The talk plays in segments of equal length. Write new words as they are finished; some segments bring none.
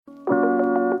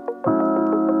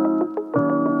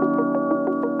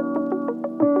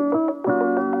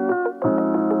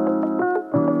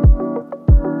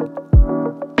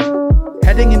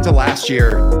Heading into last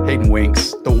year, Hayden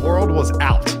Winks, the world was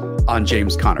out on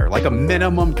James Conner, like a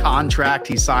minimum contract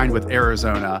he signed with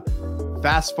Arizona.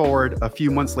 Fast forward a few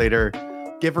months later,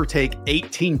 give or take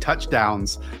 18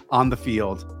 touchdowns on the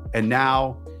field. And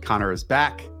now Conner is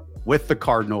back with the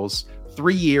Cardinals.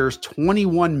 3 years,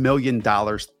 $21 million,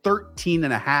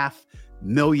 $13.5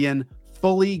 million,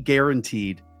 fully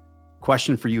guaranteed.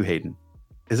 Question for you, Hayden.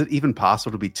 Is it even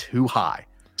possible to be too high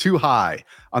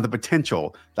on the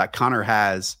potential that Conner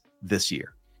has this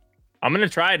year? I'm going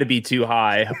to try to be too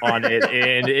high on it,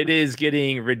 and it is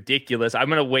getting ridiculous. I'm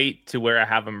going to wait to where I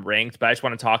have him ranked, but I just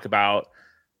want to talk about,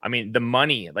 the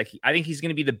money. Like, I think he's going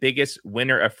to be the biggest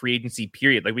winner of free agency,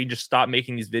 period. Like, we just stop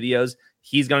making these videos.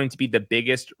 He's going to be the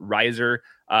biggest riser.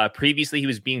 Previously, he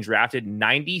was being drafted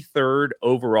 93rd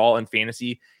overall in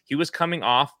fantasy. He was coming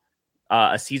off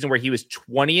a season where he was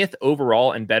 20th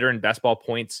overall and better in best ball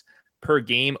points per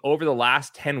game. Over the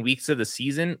last 10 weeks of the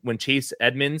season, when Chase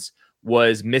Edmonds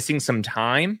was missing some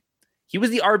time, he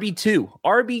was the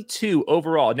RB2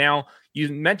 overall. Now, you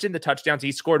mentioned the touchdowns.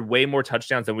 He scored way more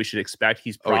touchdowns than we should expect.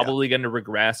 He's probably going to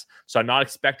regress. So I'm not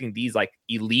expecting these like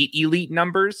elite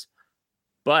numbers.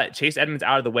 But Chase Edmonds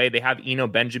out of the way. They have Eno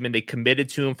Benjamin. They committed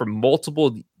to him for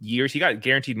multiple years. He got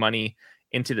guaranteed money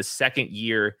into the second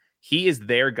year. He is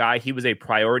their guy. He was a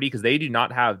priority because they do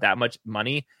not have that much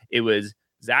money. It was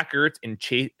Zach Ertz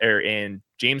and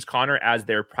James Conner as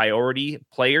their priority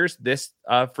players this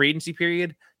free agency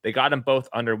period. They got them both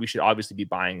under. We should obviously be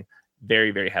buying very,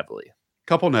 very heavily.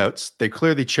 Couple notes. They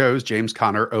clearly chose James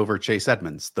Conner over Chase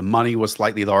Edmonds. The money was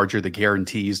slightly larger. The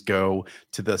guarantees go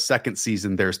to the second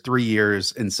season. There's 3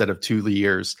 years instead of 2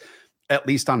 years, at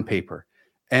least on paper.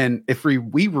 And if we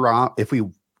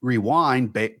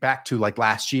rewind back to like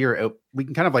last year, we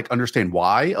can kind of like understand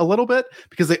why a little bit,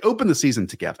 because they opened the season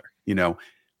together.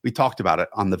 We talked about it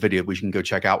on the video we can go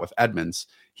check out with Edmonds.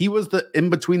 He was the in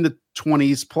between the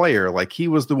 20s player. Like, he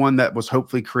was the one that was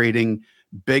hopefully creating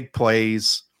big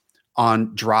plays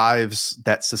on drives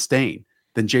that sustain.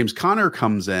 Then James Conner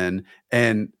comes in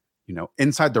and,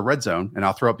 inside the red zone, and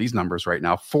I'll throw up these numbers right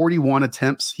now, 41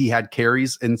 attempts. He had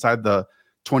carries inside the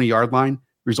 20-yard line,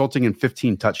 resulting in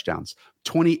 15 touchdowns,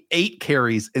 28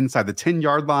 carries inside the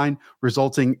 10-yard line,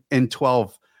 resulting in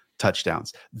 12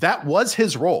 touchdowns. That was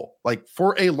his role, like,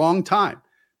 for a long time.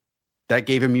 That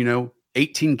gave him,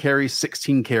 18 carries,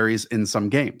 16 carries in some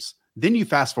games. Then you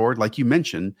fast forward, like you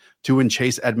mentioned, to when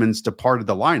Chase Edmonds departed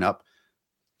the lineup,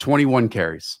 21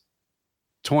 carries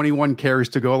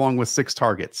to go along with 6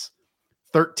 targets,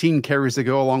 13 carries to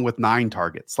go along with 9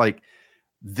 targets. Like,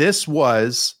 this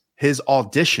was his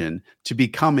audition to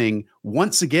becoming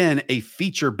once again a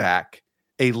feature back,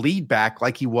 a lead back,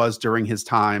 like he was during his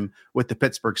time with the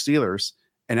Pittsburgh Steelers.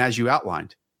 And as you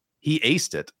outlined, he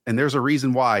aced it. And there's a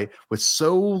reason why, with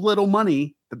so little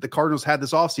money that the Cardinals had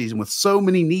this offseason, with so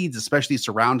many needs, especially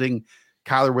surrounding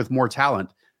Kyler with more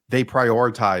talent, they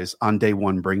prioritize on day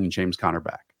one bringing James Conner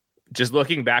back. Just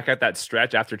looking back at that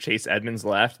stretch after Chase Edmonds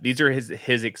left, these are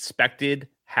his expected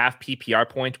half PPR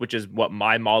point, which is what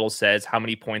my model says, how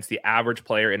many points the average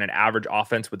player in an average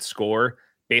offense would score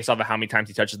based off of how many times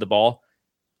he touches the ball.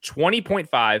 20.5,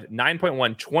 9.1,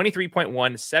 23.1,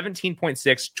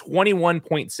 17.6,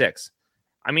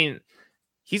 21.6.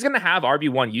 He's going to have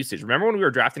RB1 usage. Remember when we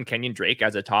were drafting Kenyon Drake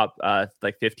as a top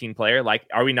 15 player? Like,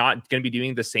 are we not going to be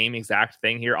doing the same exact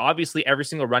thing here? Obviously, every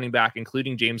single running back,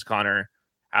 including James Conner,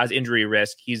 has injury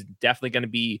risk. He's definitely going to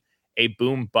be a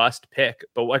boom bust pick.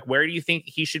 But like, where do you think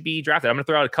he should be drafted? I'm going to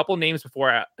throw out a couple names before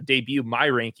I debut my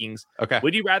rankings. Okay.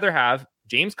 Would you rather have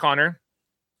James Conner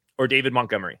or David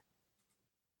Montgomery?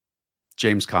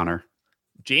 James Conner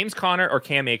or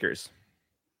Cam Akers?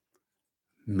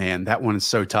 Man, that one is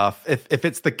so tough. If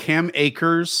it's the Cam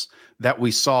Akers that we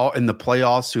saw in the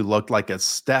playoffs, who looked like a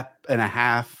step and a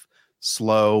half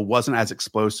slow, wasn't as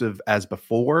explosive as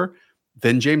before,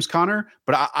 then James Conner.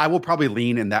 But I will probably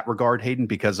lean in that regard, Hayden,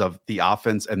 because of the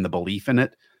offense and the belief in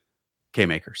it.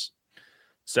 Cam Akers.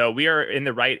 So we are in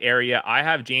the right area. I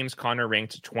have James Conner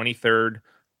ranked 23rd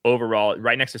overall,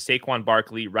 right next to Saquon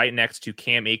Barkley, right next to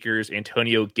Cam Akers,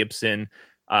 Antonio Gibson,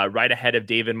 right ahead of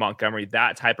David Montgomery,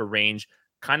 that type of range.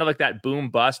 Kind of like that boom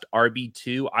bust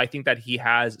RB2. I think that he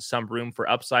has some room for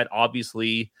upside.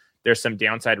 Obviously, there's some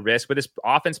downside risk, but this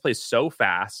offense plays so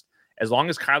fast. As long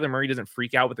as Kyler Murray doesn't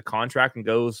freak out with the contract and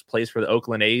plays for the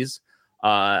Oakland A's,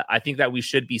 I think that we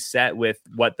should be set with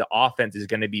what the offense is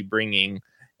going to be bringing.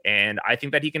 And I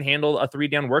think that he can handle a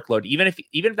 3-down workload, even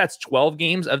if that's 12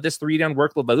 games of this 3-down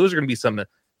workload. But those are going to be some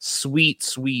sweet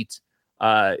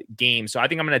games. So I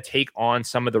think I'm going to take on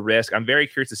some of the risk. I'm very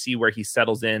curious to see where he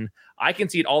settles in. I can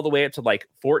see it all the way up to like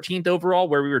 14th overall,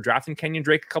 where we were drafting Kenyon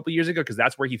Drake a couple years ago, because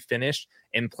that's where he finished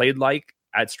and played like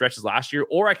at stretches last year.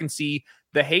 Or I can see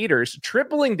the haters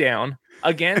tripling down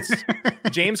against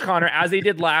James Conner as they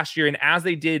did last year and as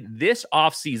they did this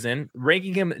offseason,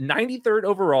 ranking him 93rd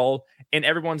overall, and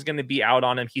everyone's going to be out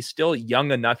on him. He's still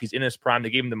young enough. He's in his prime. They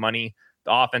gave him the money.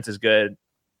 The offense is good.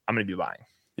 I'm going to be buying.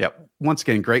 Yep. Once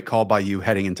again, great call by you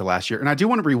heading into last year. And I do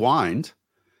want to rewind,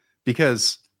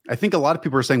 because I think a lot of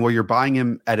people are saying, well, you're buying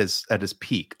him at his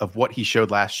peak of what he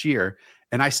showed last year.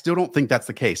 And I still don't think that's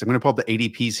the case. I'm going to pull up the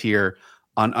ADPs here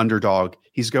on Underdog.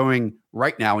 He's going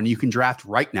right now, and you can draft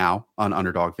right now on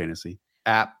Underdog Fantasy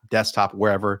app, desktop,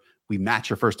 wherever. We match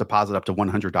your first deposit up to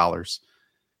 $100.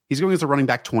 He's going as a running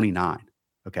back 29.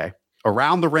 Okay.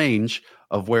 Around the range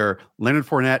of where Leonard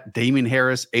Fournette, Damian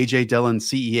Harris, AJ Dillon,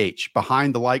 CEH,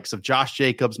 behind the likes of Josh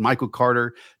Jacobs, Michael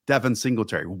Carter, Devin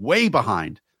Singletary, way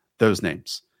behind those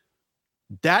names.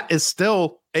 That is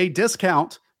still a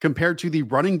discount compared to the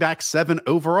running back 7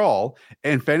 overall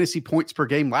and fantasy points per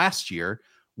game last year,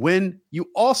 when you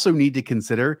also need to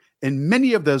consider in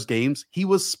many of those games, he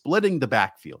was splitting the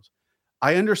backfield.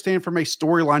 I understand from a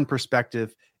storyline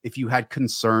perspective if you had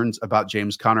concerns about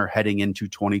James Conner heading into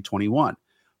 2021,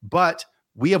 but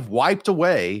we have wiped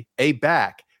away a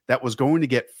back that was going to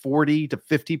get 40 to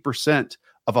 50%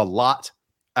 of a lot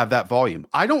of that volume.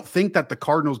 I don't think that the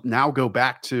Cardinals now go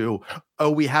back to,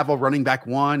 oh, we have a running back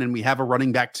 1 and we have a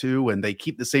running back 2 and they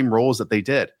keep the same roles that they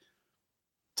did.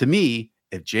 To me,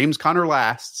 if James Conner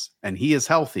lasts and he is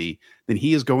healthy, then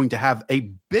he is going to have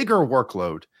a bigger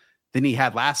workload than he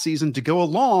had last season to go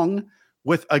along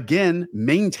with, again,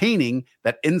 maintaining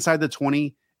that inside the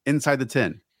 20, inside the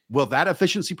 10. Will that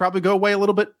efficiency probably go away a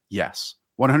little bit? Yes,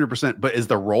 100%. But is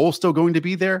the role still going to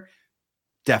be there?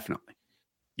 Definitely.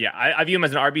 Yeah, I view him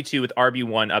as an RB2 with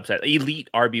RB1 upside, elite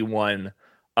RB1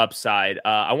 upside.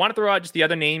 I want to throw out just the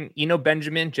other name, Eno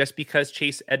Benjamin, just because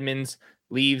Chase Edmonds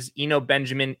leaves. Eno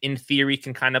Benjamin, in theory,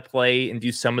 can kind of play and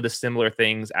do some of the similar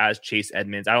things as Chase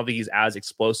Edmonds. I don't think he's as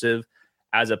explosive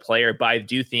as a player, but I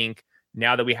do think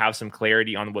now that we have some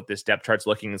clarity on what this depth chart's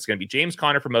looking, it's going to be James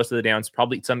Conner for most of the downs,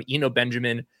 probably some Eno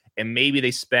Benjamin, and maybe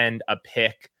they spend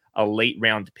a late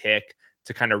round pick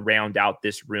to kind of round out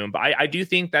this room. But I do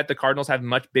think that the Cardinals have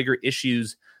much bigger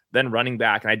issues than running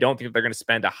back, and I don't think they're going to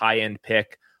spend a high-end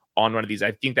pick on one of these.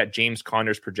 I think that James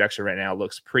Conner's projection right now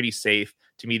looks pretty safe.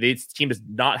 To me, this team does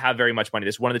not have very much money.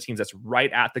 This is one of the teams that's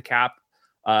right at the cap,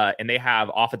 and they have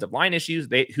offensive line issues.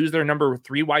 Who's their number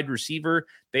 3 wide receiver?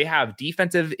 They have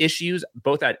defensive issues,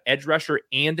 both at edge rusher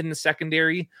and in the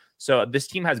secondary. So this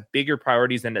team has bigger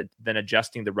priorities than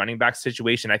adjusting the running back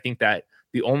situation. I think that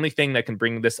the only thing that can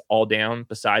bring this all down,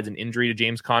 besides an injury to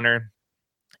James Conner,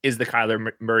 is the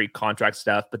Kyler Murray contract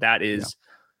stuff. But that is,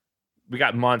 we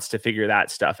got months to figure that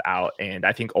stuff out. And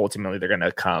I think ultimately they're going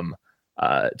to come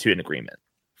to an agreement.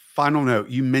 Final note,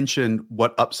 you mentioned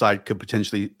what upside could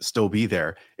potentially still be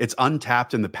there. It's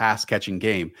untapped in the pass catching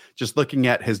game. Just looking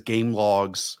at his game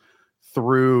logs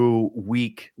through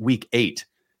week 8,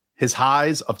 his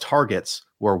highs of targets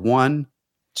were 1,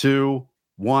 2,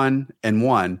 1, and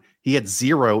 1. He had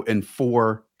 0 in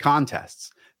 4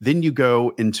 contests. Then you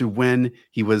go into when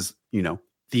he was,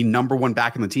 the number 1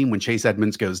 back in the team when Chase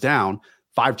Edmonds goes down,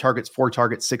 5 targets, 4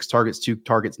 targets, 6 targets, 2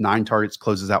 targets, 9 targets,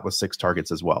 closes out with 6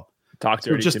 targets as well. Talk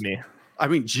dirty to me. I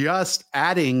mean, just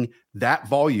adding that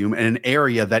volume in an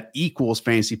area that equals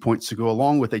fantasy points to go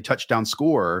along with a touchdown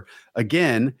scorer.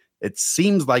 Again, it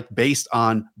seems like based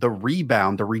on the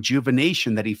rebound, the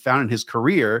rejuvenation that he found in his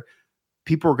career,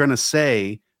 people are going to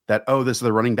say that, oh, this is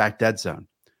the running back dead zone.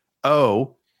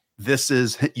 Oh, this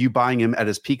is you buying him at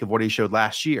his peak of what he showed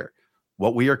last year.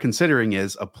 What we are considering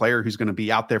is a player who's going to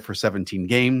be out there for 17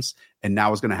 games and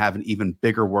now is going to have an even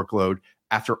bigger workload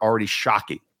after already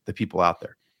shocking the people out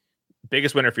there.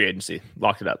 Biggest winner free agency.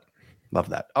 Locked it up. Love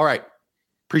that. All right.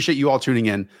 Appreciate you all tuning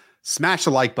in. Smash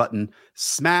the like button.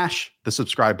 Smash the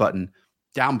subscribe button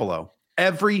down below.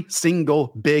 Every single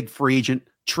big free agent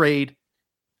trade,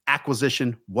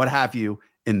 acquisition, what have you,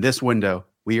 in this window,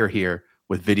 we are here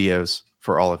with videos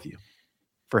for all of you.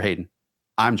 For Hayden,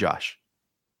 I'm Josh.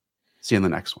 See you in the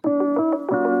next one.